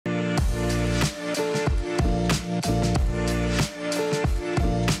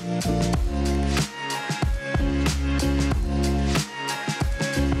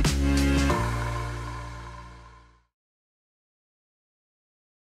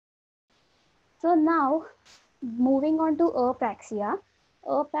So now, moving on to apraxia.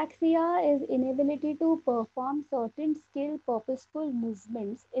 Apraxia is inability to perform certain skill purposeful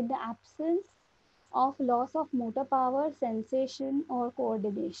movements in the absence of loss of motor power, sensation, or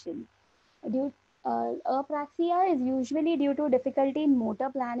coordination. Due, apraxia is usually due to difficulty in motor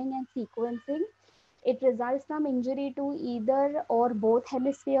planning and sequencing. It results from injury to either or both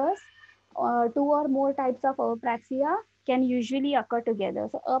hemispheres. Two or more types of apraxia can usually occur together.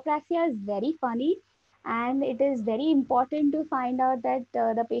 So apraxia is very funny, and it is very important to find out that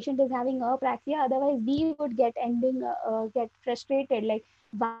the patient is having apraxia. Otherwise, we would get frustrated, like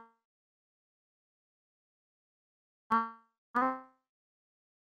why is the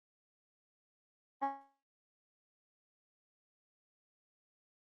patient having apraxia?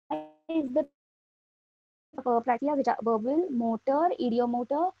 Why is the patient having apraxia? So there are three types of apraxia, which are verbal, motor,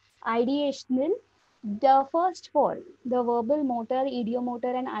 ideomotor, ideational. The first four, the verbal, motor,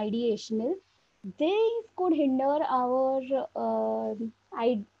 ideomotor, and ideational, these could hinder our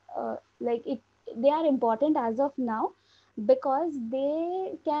I like it. They are important as of now because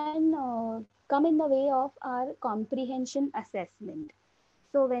they can come in the way of our comprehension assessment.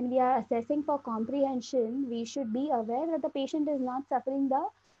 So when we are assessing for comprehension, we should be aware that the patient is not suffering the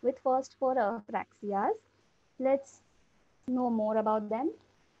with first four apraxias. Let's know more about them.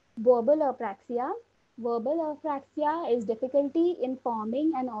 Verbal apraxia. Verbal apraxia is difficulty in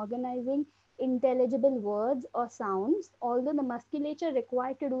forming and organizing intelligible words or sounds, although the musculature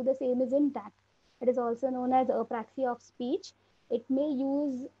required to do the same is intact. It is also known as apraxia of speech. It may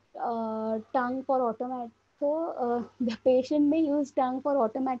use tongue for automatic. The patient may use tongue for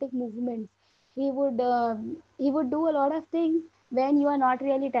automatic movements. He would do a lot of things when you are not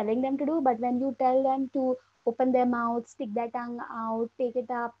really telling them to do, but when you tell them to open their mouth, stick their tongue out, take it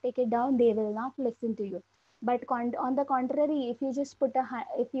up, take it down, they will not listen to you. But on the contrary, if you just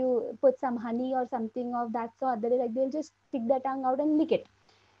if you put some honey or something of that sort, they'll just stick their tongue out and lick it.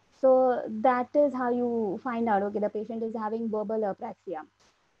 So that is how you find out, okay, the patient is having verbal apraxia.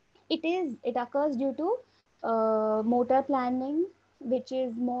 It occurs due to motor planning, which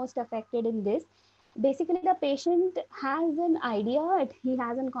is most affected in this. Basically, the patient has an idea, he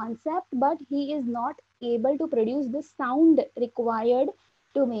has a concept, but he is not able to produce the sound required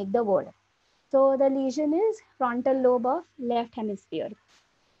to make the word. So the lesion is frontal lobe of left hemisphere.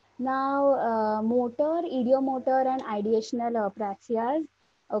 Now, motor, ideomotor, and ideational apraxias.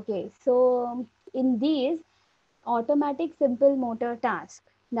 Okay, so in these, automatic simple motor task,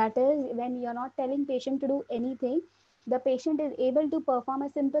 that is when you're not telling patient to do anything, the patient is able to perform a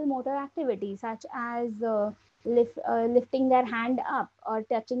simple motor activity such as lifting their hand up or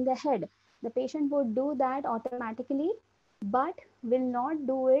touching the head. The patient would do that automatically, but will not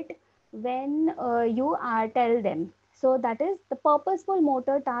do it when you are tell them. So that is the purposeful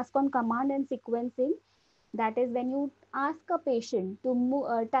motor task on command and sequencing. That is when you ask a patient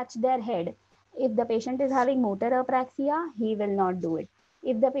to touch their head. If the patient is having motor apraxia, he will not do it.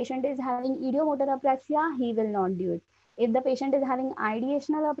 If the patient is having ideomotor apraxia, he will not do it. If the patient is having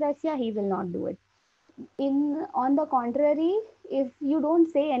ideational apraxia, he will not do it. In on the contrary, if you don't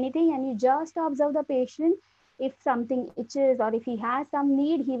say anything and you just observe the patient, if something itches or if he has some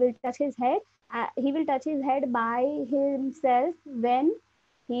need, he will touch his head. He will touch his head by himself when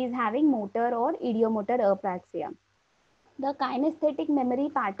he is having motor or ideomotor apraxia. The kinesthetic memory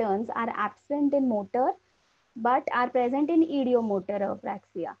patterns are absent in motor but are present in ideomotor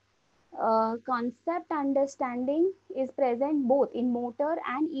apraxia. Concept understanding is present both in motor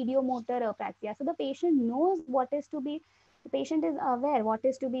and ideomotor apraxia. So the patient knows what is to be, the patient is aware what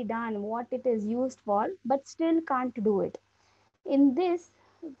is to be done, what it is used for, but still can't do it. In this,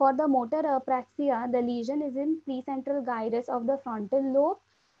 for the motor apraxia, the lesion is in precentral gyrus of the frontal lobe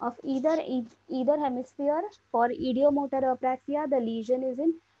of either hemisphere. For ideomotor apraxia, the lesion is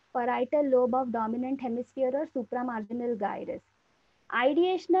in parietal lobe of dominant hemisphere or supramarginal gyrus.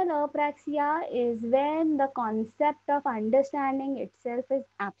 Ideational apraxia is when the concept of understanding itself is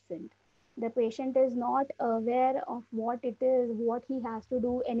absent. The patient is not aware of what it is, what he has to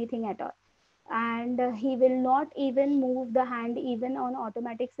do, anything at all. And he will not even move the hand even on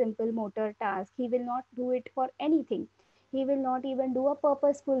automatic simple motor task. He will not do it for anything. He will not even do a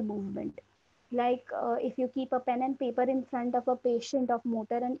purposeful movement. Like if you keep a pen and paper in front of a patient of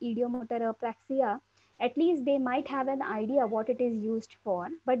motor and ideomotor apraxia, at least they might have an idea what it is used for,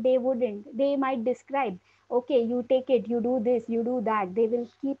 but they wouldn't. They might describe, okay, you take it, you do this, you do that. They will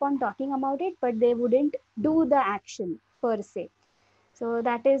keep on talking about it, but they wouldn't do the action per se. So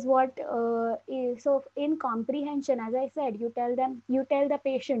that is what is. So in comprehension, as I said, you tell the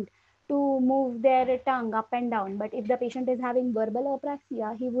patient to move their tongue up and down, but if the patient is having verbal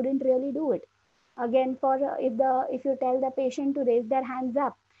apraxia, he wouldn't really do it. Again, for if you tell the patient to raise their hands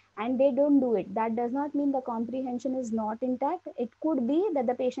up and they don't do it, that does not mean the comprehension is not intact. It could be that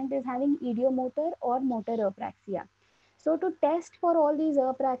the patient is having idiomotor or motor apraxia. So to test for all these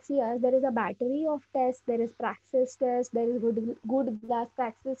apraxias, there is a battery of tests. There is praxis test, there is good glass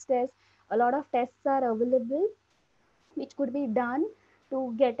praxis test. A lot of tests are available which could be done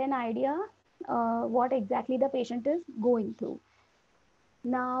to get an idea what exactly the patient is going through.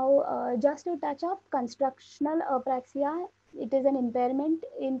 Now, just to touch up constructional apraxia, it is an impairment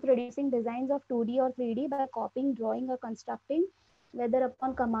in producing designs of 2D or 3D by copying, drawing, or constructing, whether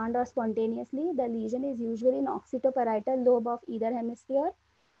upon command or spontaneously. The lesion is usually in occipito-parietal lobe of either hemisphere.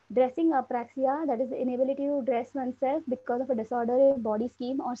 Dressing apraxia, that is the inability to dress oneself because of a disorder in body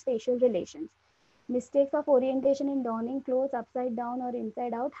scheme or spatial relations. Mistakes of orientation in donning clothes upside down or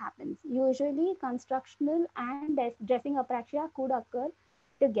inside out happens. Usually, constructional and dressing apraxia could occur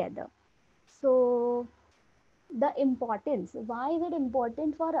together. So, the importance, why is it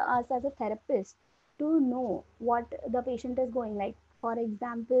important for us as a therapist to know what the patient is going like? For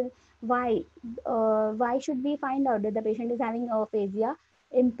example, why should we find out that the patient is having aphasia?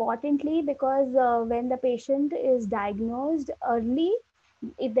 Importantly, because when the patient is diagnosed early,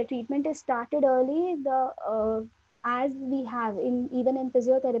 if the treatment is started early, the as we have in even in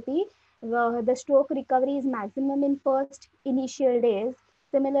physiotherapy, the stroke recovery is maximum in first initial days.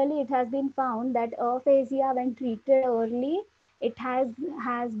 Similarly, it has been found that aphasia, when treated early, it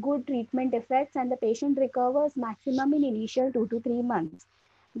has good treatment effects, and the patient recovers maximum in initial 2 to 3 months.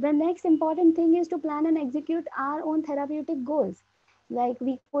 The next important thing is to plan and execute our own therapeutic goals. Like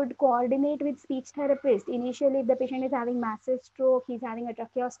we could coordinate with speech therapist. Initially, if the patient is having massive stroke, he's having a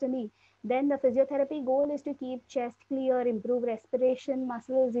tracheostomy, then the physiotherapy goal is to keep chest clear, improve respiration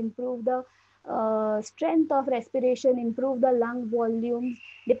muscles, improve the strength of respiration, improve the lung volumes,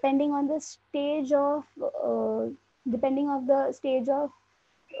 depending on the stage of depending of the stage of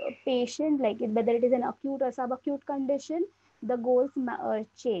patient, like whether it is an acute or subacute condition, the goals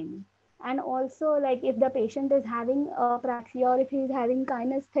change. And also, like if the patient is having apraxia or if he is having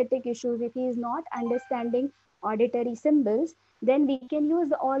kinesthetic issues, if he is not understanding auditory symbols, then we can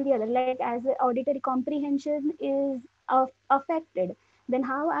use all the other, like as the auditory comprehension is affected, then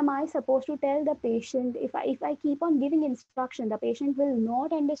how am I supposed to tell the patient? If I keep on giving instruction, the patient will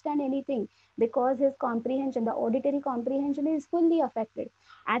not understand anything because his comprehension, the auditory comprehension, is fully affected.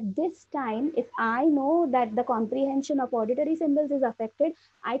 At this time, if I know that the comprehension of auditory symbols is affected,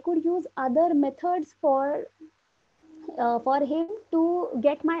 I could use other methods for him to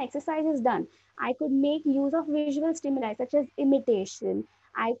get my exercises done. I could make use of visual stimuli such as imitation.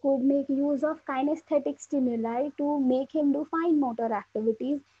 I could make use of kinesthetic stimuli to make him do fine motor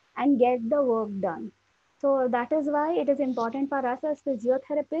activities and get the work done. So that is why it is important for us as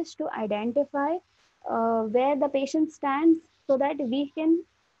physiotherapists to identify where the patient stands so that we can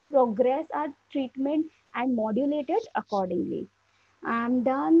progress our treatment and modulate it accordingly. I'm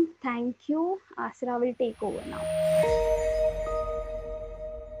done. Thank you. Asra will take over now.